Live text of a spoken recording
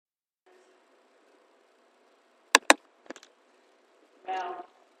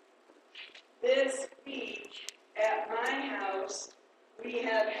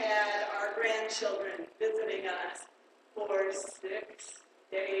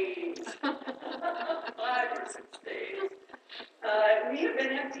days. 5 or 6 days. We have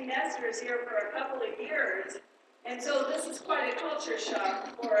been empty nesters here for a couple of years, and so this is quite a culture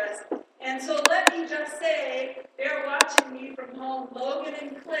shock for us. And so let me just say, they're watching me from home. Logan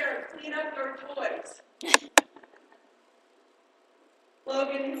and Claire, clean up your toys.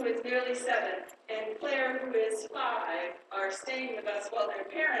 Logan, who is nearly 7, and Claire, who is 5, are staying with us while their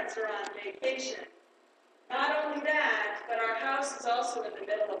parents are on vacation. Not only that, but our house is also in the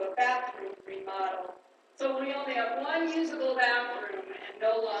middle of a bathroom remodel. So we only have one usable bathroom and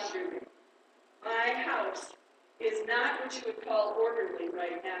no laundry room. My house is not what you would call orderly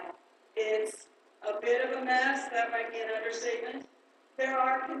right now. It's a bit of a mess. That might be an understatement. There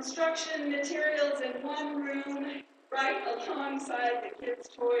are construction materials in one room right alongside the kids'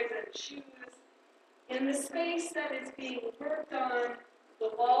 toys and shoes. In the space that is being worked on,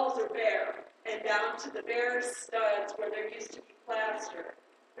 the walls are bare and down to the bare studs where there used to be plaster.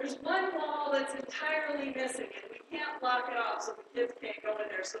 There's one wall that's entirely missing, and we can't block it off so the kids can't go in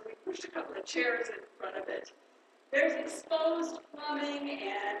there, so we pushed a couple of chairs in front of it. There's exposed plumbing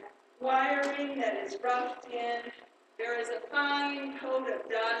and wiring that is roughed in. There is a fine coat of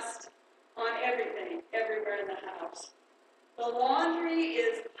dust on everything, everywhere in the house. The laundry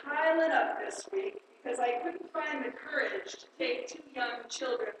is piling up this week because I couldn't find the courage to take 2 young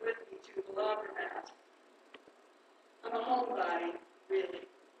children with me to the laundromat. I'm a homebody, really.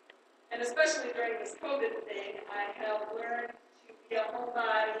 And especially during this COVID thing, I have learned to be a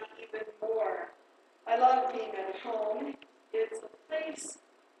homebody even more. I love being at home. It's a place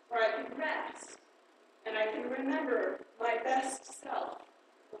where I can rest, and I can remember my best self,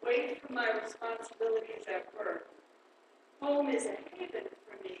 away from my responsibilities at work. Home is a haven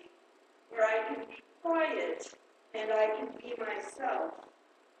for me, where I can be quiet and I can be myself.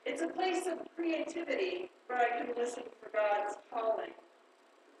 It's a place of creativity where I can listen for God's calling.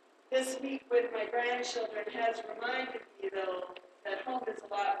 This week with my grandchildren has reminded me, though, that home is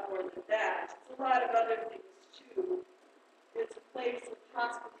a lot more than that. It's a lot of other things, too. It's a place of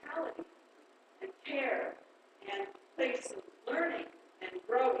hospitality and care and a place of learning and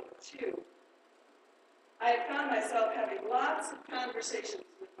growing, too. I have found myself having lots of conversations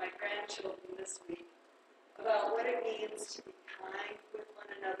with my grandchildren this week about what it means to be kind with one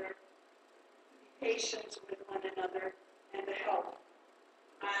another, to be patient with one another, and to help.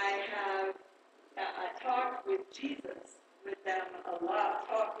 I have talked with Jesus with them a lot,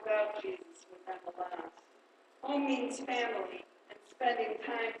 talked about Jesus with them a lot. Home means family and spending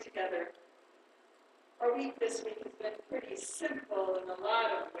time together. Our week this week has been pretty simple in a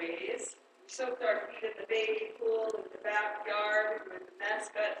lot of ways. We soaked our feet in the baby pool in the backyard when the mess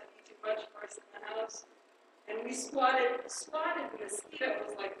got to be too much for us in the house. And we swatted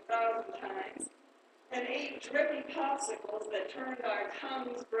mosquitoes like 1,000 times and ate drippy popsicles that turned our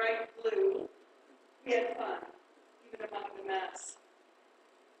tongues bright blue. We had fun, even among the mess.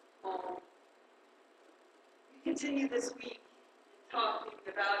 We continue this week talking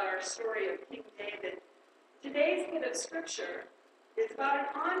about our story of King David. Today's bit of scripture is about an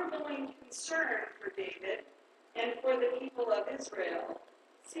ongoing concern for David and for the people of Israel.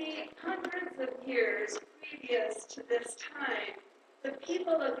 See, hundreds of years previous to this time, the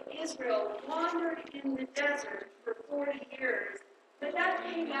people of Israel wandered in the desert for 40 years, but that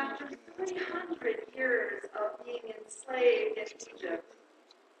came after 300 years of being enslaved in Egypt.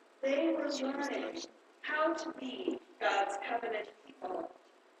 They were learning how to be God's covenant people,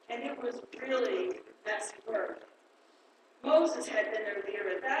 and it was really messy work. Moses had been their leader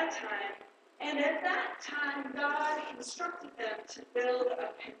at that time, and at that time, God instructed them to build a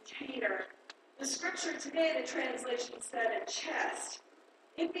container. The scripture today, the translation said a chest.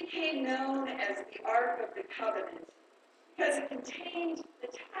 It became known as the Ark of the Covenant because it contained the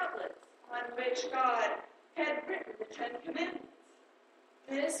tablets on which God had written the 10 Commandments.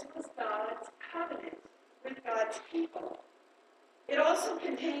 This was God's covenant with God's people. It also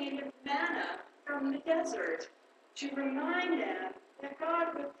contained manna from the desert to remind them that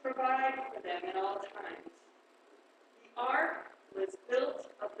God would provide for them at all times. The ark was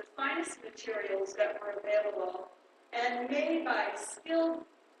built of the finest materials that were available and made by skilled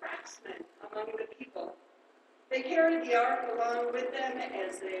craftsmen among the people. They carried the ark along with them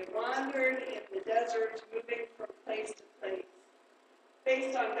as they wandered in the desert, moving from place to place.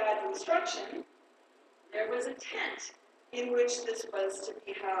 Based on God's instruction, there was a tent in which this was to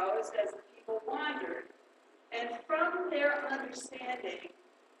be housed as the people wandered. And from their understanding,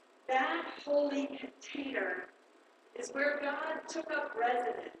 that holy container is where God took up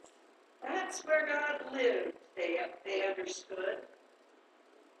residence. That's where God lived, they understood.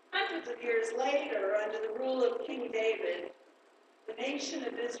 Hundreds of years later, under the rule of King David, The nation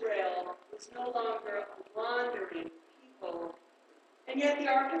of Israel was no longer a wandering people, and yet the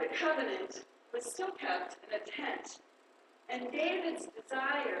Ark of the Covenant was still kept in a tent. And David's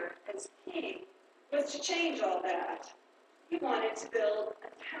desire as king was to change all that. He wanted to build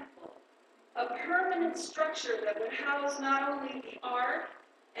a temple, a permanent structure that would house not only the Ark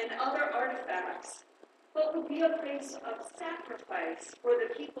and other artifacts, but would be a place of sacrifice for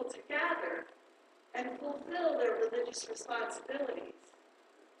the people to gather and fulfill their religious responsibilities.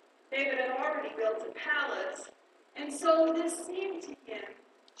 David had already built a palace, and so this seemed to him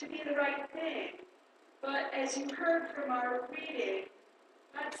to be the right thing. But as you heard from our reading,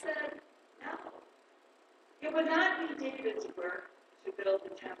 God said no. It would not be David's work to build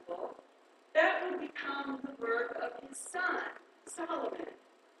the temple. That would become the work of his son, Solomon.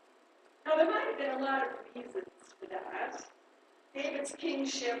 Now, there might have been a lot of reasons for that. David's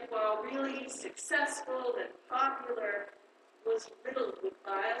kingship, while really successful and popular, was riddled with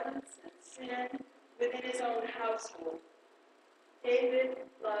violence and sin within his own household. David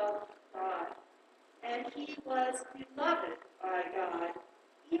loved God, and he was beloved by God,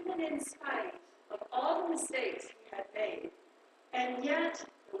 even in spite of all the mistakes he had made. And yet,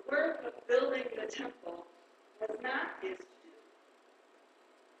 the work of building the temple was not his to do.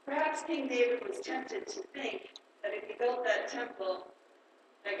 Perhaps King David was tempted to think that if he built that temple,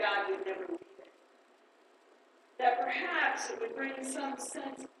 that God would never leave it. That perhaps it would bring some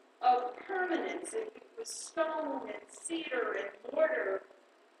sense of permanence if it was stone and cedar and mortar,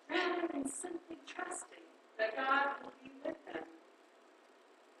 rather than simply trusting that God would be with them.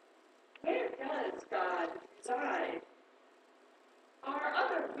 Where does God reside? Our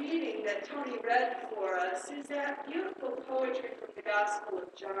other reading that Tony read for us is that beautiful poetry from the Gospel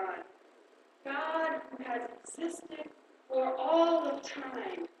of John. God, who has existed for all of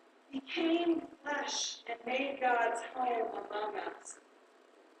time, became flesh and made God's home among us.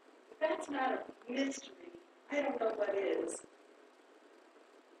 If that's not a mystery, I don't know what is.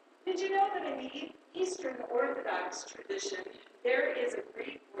 Did you know that in the Eastern Orthodox tradition, there is a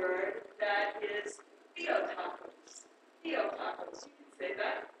Greek word that is theotokos? Theotokos, you can say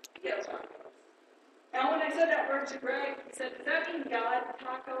that, theotokos. Now, when I said that word to Greg, he said, does that mean God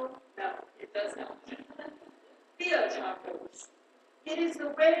taco? No, it does not. Theotokos. It is the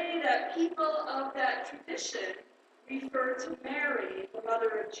way that people of that tradition refer to Mary, the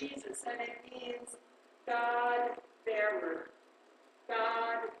mother of Jesus, and it means God-bearer.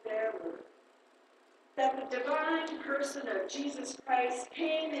 God-bearer. That the divine person of Jesus Christ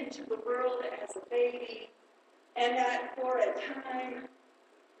came into the world as a baby, and that for a time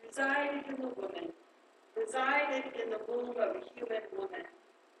resided in the woman, resided in the womb of a human woman.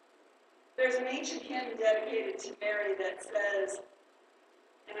 There's an ancient hymn dedicated to Mary that says,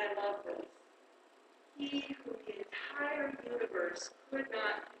 and I love this, he who the entire universe could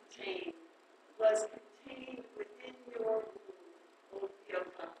not contain was contained within your womb, O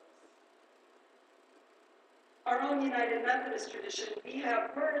Theotokos. Our own United Methodist tradition, we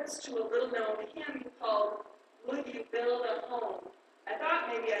have words to a little-known hymn called Would You Build a Home? I thought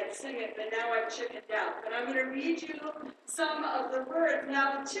maybe I'd sing it, but now I've chickened out. But I'm going to read you some of the words.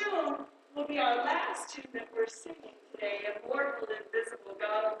 Now, the tune will be our last tune that we're singing today, Immortal, Invisible,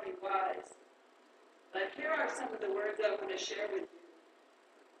 God Only Wise. But here are some of the words I want to share with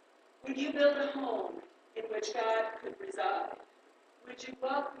you. Would you build a home in which God could reside? Would you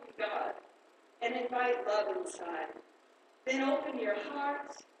welcome God and invite love inside? Then open your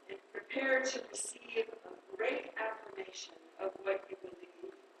heart and prepare to receive a great affirmation of what you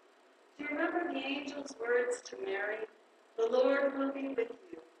believe. Do you remember the angel's words to Mary? The Lord will be with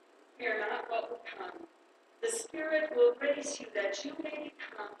you. Fear not what will come. The Spirit will grace you that you may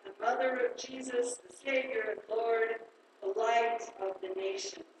become the mother of Jesus, the Savior and Lord, the light of the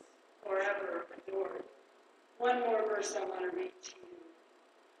nations, forever adored. One more verse I want to read to you.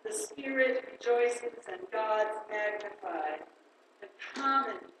 The Spirit rejoices and God's magnified, the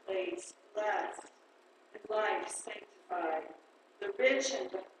commonplace blessed, and life sanctified, the rich and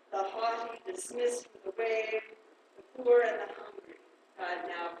the haughty dismissed from the wave, the poor and the hungry, God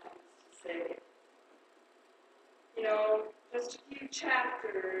now comes to save. You know, just a few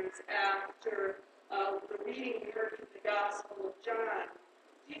chapters after the reading we heard from the Gospel of John,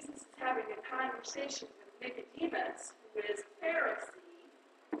 Jesus is having a conversation with Nicodemus, who is a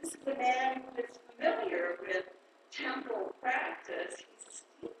Pharisee. This is a man who is familiar with temple practice. He's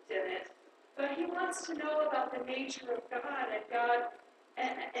steeped in it, but he wants to know about the nature of God,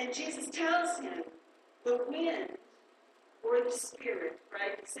 and Jesus tells him the wind or the Spirit,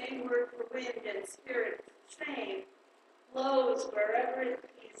 right? The same word for wind and spirit is the same, blows wherever it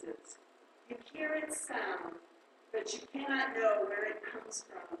pleases. You hear its sound, but you cannot know where it comes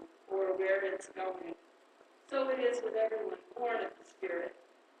from or where it's going. So it is with everyone born of the Spirit.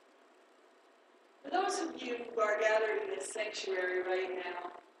 For those of you who are gathered in this sanctuary right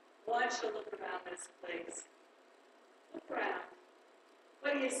now, I want you to look around this place. Look around.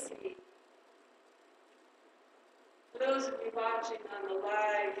 What do you see? For those of you watching on the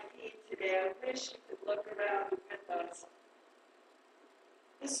live feed today, I wish you could look around with us.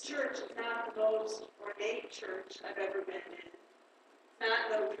 This church is not the most ornate church I've ever been in. It's not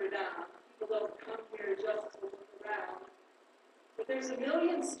Notre Dame. People don't come here just to look around. But there's a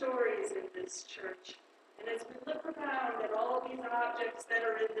million stories in this church. And as we look around at all of these objects that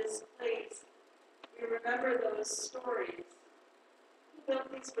are in this place, we remember those stories. Who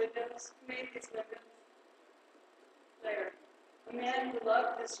built these windows? Who made these windows? Claire. A man who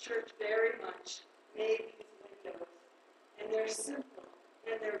loved this church very much made these windows. And they're simple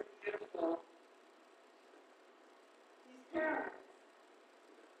and they're beautiful. These parents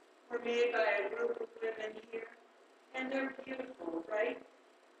were made by a group of women here. And they're beautiful, right?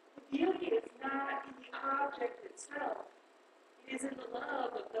 The beauty is not in the object itself. It is in the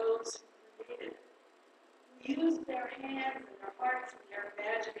love of those who created it, who used their hands and their hearts and their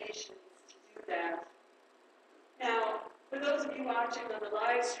imaginations to do that. Now, for those of you watching on the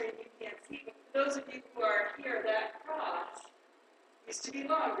live stream, you can't see, but for those of you who are here, that cross used to be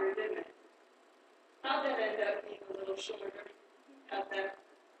longer, didn't it? How'd that end up being a little shorter? How'd that?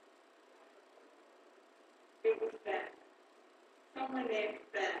 It was Ben. Someone named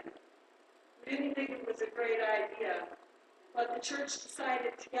Ben. We didn't think it was a great idea, but the church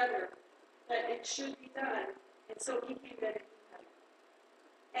decided together that it should be done, and so he came in and cut it.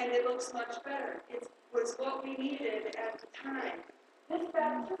 And it looks much better. It was what we needed at the time. This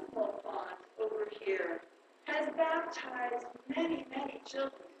baptismal font over here has baptized many, many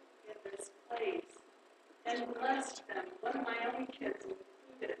children in this place and blessed them, one of my own kids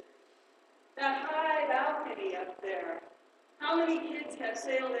included. That high balcony up there, how many kids have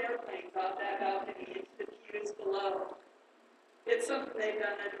sailed airplanes off that balcony into the pews below? It's something they've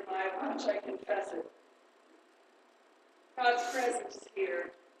done under my watch, I confess it. God's presence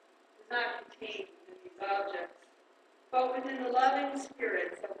here is not contained in these objects, but within the loving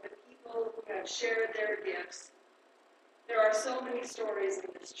spirits of the people who have shared their gifts. There are so many stories in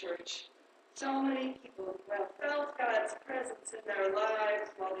this church, so many people who have felt God's presence in their lives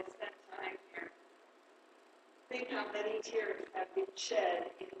while they spent time here. Think how many tears have been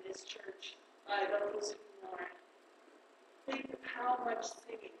shed in this church by those who mourn. Think of how much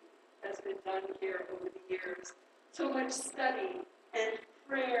singing has been done here over the years, so much study and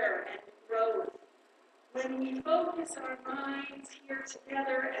prayer and growth. When we focus our minds here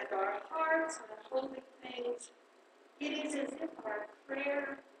together and our hearts on holy things, it is as if our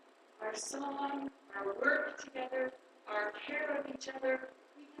prayer, our song, our work together, our care of each other,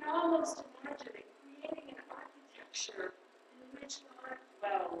 we can almost imagine it creating an architecture in which God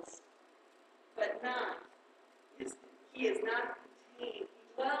dwells, but he is not contained.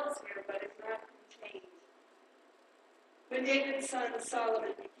 He dwells here, but is not contained. When David's son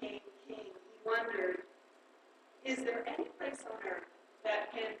Solomon became king, he wondered, is there any place on earth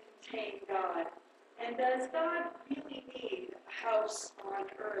that can contain God? And does God really need a house on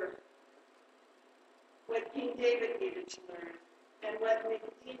earth? What King David needed to learn, and what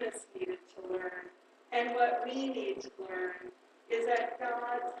Nicodemus needed to learn, and what we need to learn, is that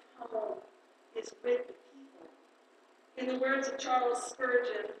God's home is with the people. In the words of Charles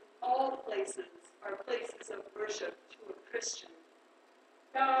Spurgeon, all places are places of worship to a Christian.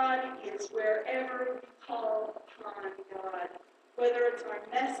 God is wherever we call upon God, whether it's our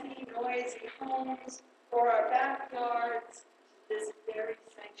messy, noisy homes or our backyards, this very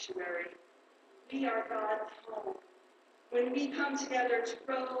sanctuary. We are God's home. When we come together to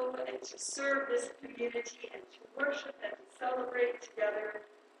grow and to serve this community and to worship and to celebrate together,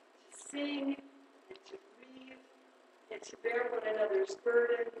 to sing and to grieve and to bear one another's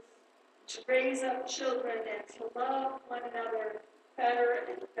burdens, to raise up children and to love one another better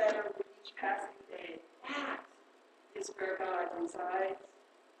and better with each passing day, that is where God resides.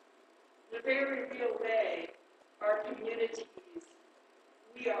 In a very real way, our communities,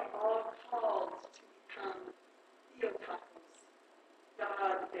 we are all called to become Theotokos,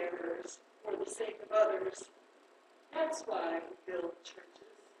 God-bearers for the sake of others. That's why we build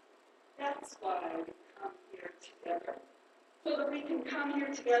churches. That's why we come here together. So that we can come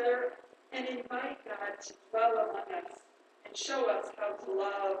here together and invite God to dwell among us and show us how to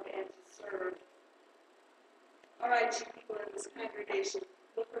love and to serve. All right, you people in this congregation,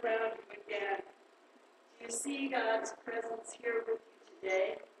 look around you again. Do you see God's presence here with you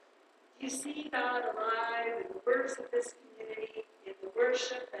today? You see God alive in the works of this community, in the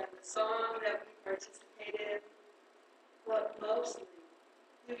worship and the song that we participate in. But mostly,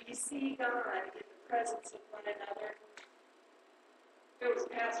 do you see God in the presence of one another? There was a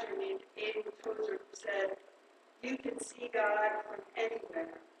pastor named Abe Tozer who said, you can see God from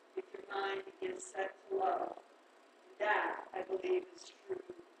anywhere if your mind is set to love. And that, I believe, is true.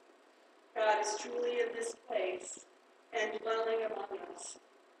 God is truly in this place and dwelling among us.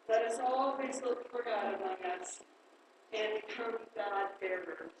 Let us always look for God among us and become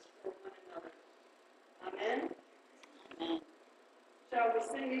God-bearers for one another. Amen? Amen. Shall we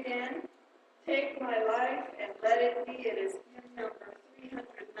sing again? Take my life and let it be. It is hymn number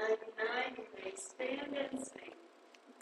 399. You may stand and sing.